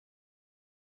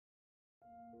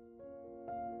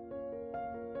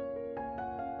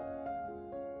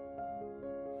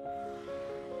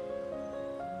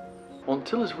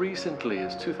Until as recently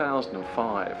as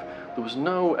 2005, there was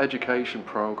no education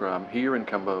program here in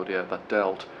Cambodia that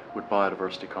dealt with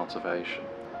biodiversity conservation.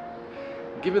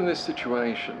 Given this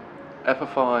situation,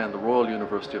 FFI and the Royal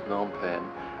University of Phnom Penh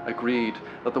agreed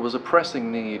that there was a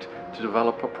pressing need to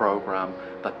develop a program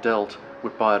that dealt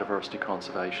with biodiversity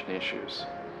conservation issues.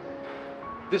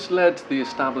 This led to the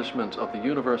establishment of the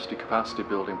University Capacity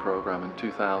Building Program in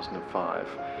 2005,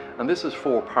 and this has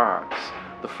 4 parts.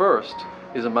 The first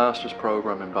is a master's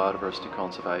program in biodiversity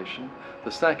conservation.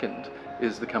 The second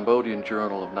is the Cambodian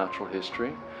Journal of Natural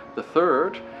History. The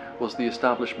third was the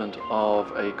establishment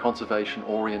of a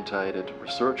conservation-orientated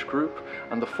research group,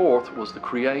 and the fourth was the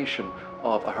creation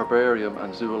of a herbarium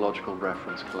and zoological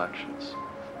reference collections.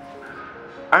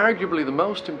 Arguably the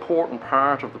most important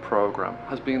part of the program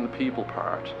has been the people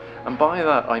part, and by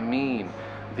that I mean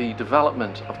the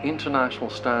development of international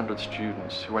standard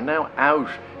students who are now out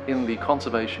in the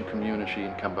conservation community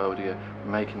in Cambodia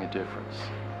making a difference.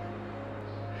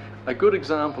 A good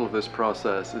example of this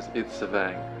process is Ith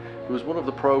Saveng, who was one of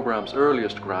the program's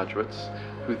earliest graduates,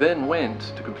 who then went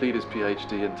to complete his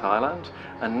PhD in Thailand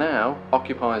and now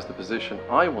occupies the position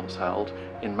I once held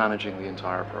in managing the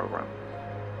entire program.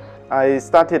 I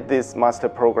started this master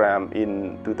program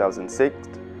in 2006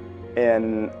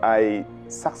 and I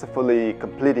successfully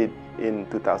completed in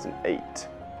 2008.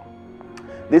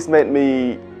 This made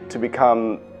me to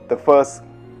become the first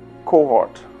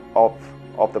cohort of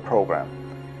the program.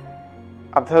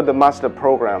 After the master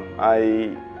program,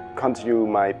 I continued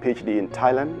my PhD in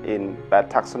Thailand in bat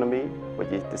taxonomy, which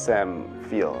is the same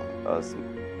field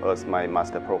as my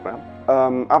master program.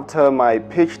 After my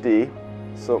PhD,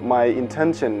 so my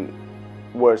intention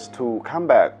was to come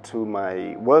back to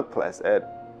my workplace at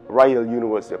Royal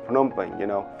University of Phnom Penh,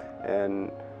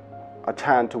 and a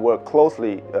chance to work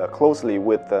closely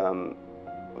with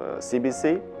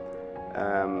CBC.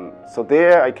 So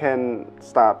there I can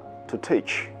start to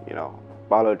teach,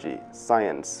 biology,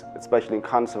 science, especially in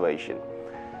conservation,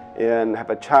 and have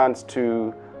a chance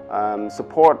to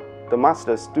support the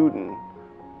master student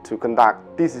to conduct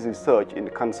thesis research in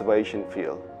the conservation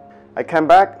field. I came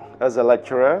back as a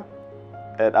lecturer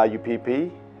at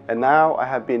IUPP, and now I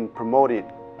have been promoted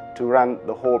to run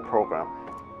the whole program.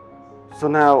 So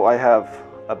now I have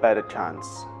a better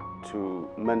chance to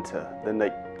mentor the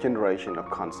next generation of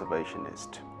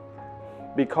conservationists.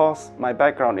 Because my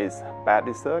background is bat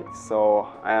research, so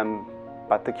I am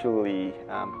particularly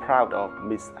proud of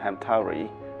Ms. Hamtari,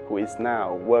 who is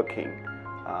now working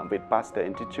with Pasteur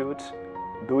Institute,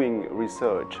 doing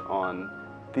research on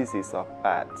thesis of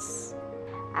bats.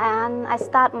 And I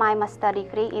started my master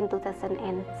degree in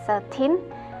 2013,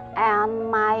 and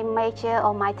my major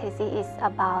or my thesis is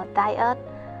about diet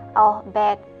of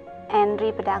bat and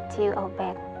reproductive of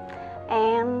bat.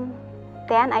 And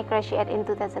then I graduated in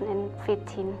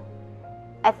 2015.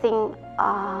 I think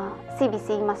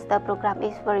CBC master program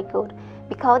is very good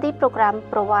because the program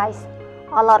provides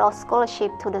a lot of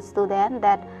scholarship to the students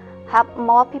that help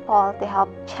more people to have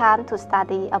chance to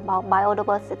study about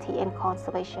biodiversity and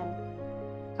conservation.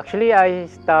 Actually, I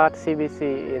started CBC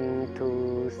in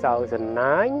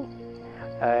 2009,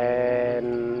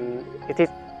 and it is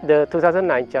the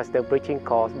 2009 just the bridging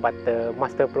course, but the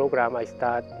master program I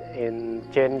started in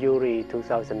January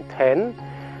 2010,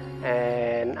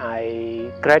 and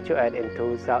I graduated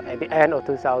at the end of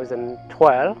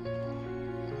 2012.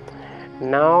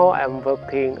 Now I'm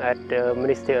working at the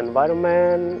Ministry of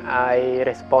Environment. I'm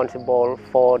responsible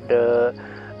for the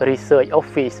research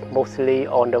office, mostly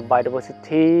on the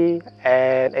biodiversity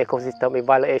and ecosystem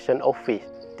evaluation office.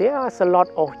 There's a lot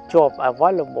of jobs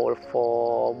available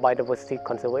for biodiversity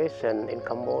conservation in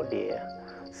Cambodia.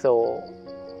 So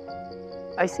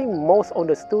I think most of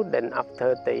the students,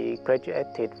 after they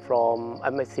graduated from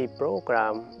MSc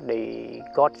program, they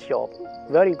got job,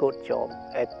 very good job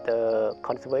at the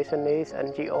conservationist,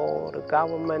 NGO, the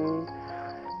government.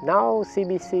 Now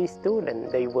CBC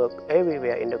students, they work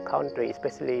everywhere in the country,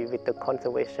 especially with the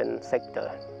conservation sector.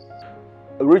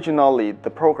 Originally, the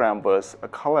program was a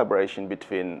collaboration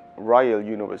between Royal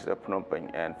University of Phnom Penh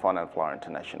and Fauna and Flora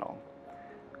International.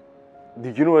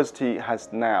 The university has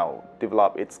now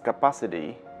developed its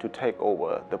capacity to take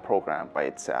over the program by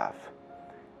itself.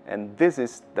 And this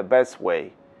is the best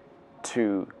way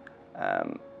to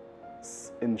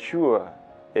ensure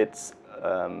its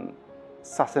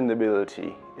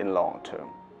sustainability in long term.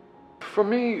 For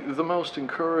me, the most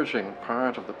encouraging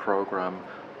part of the program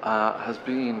has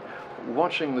been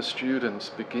watching the students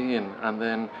begin and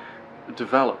then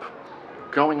develop,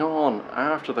 going on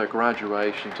after their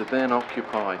graduation to then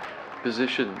occupy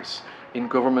positions in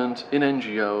government, in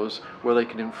NGOs, where they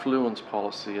can influence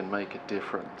policy and make a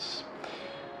difference.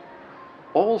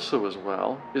 Also as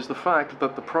well is the fact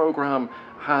that the program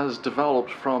has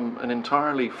developed from an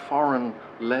entirely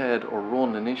foreign-led or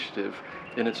run initiative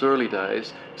in its early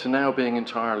days to now being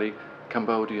entirely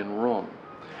Cambodian run.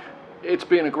 It's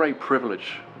been a great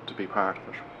privilege to be part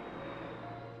of it.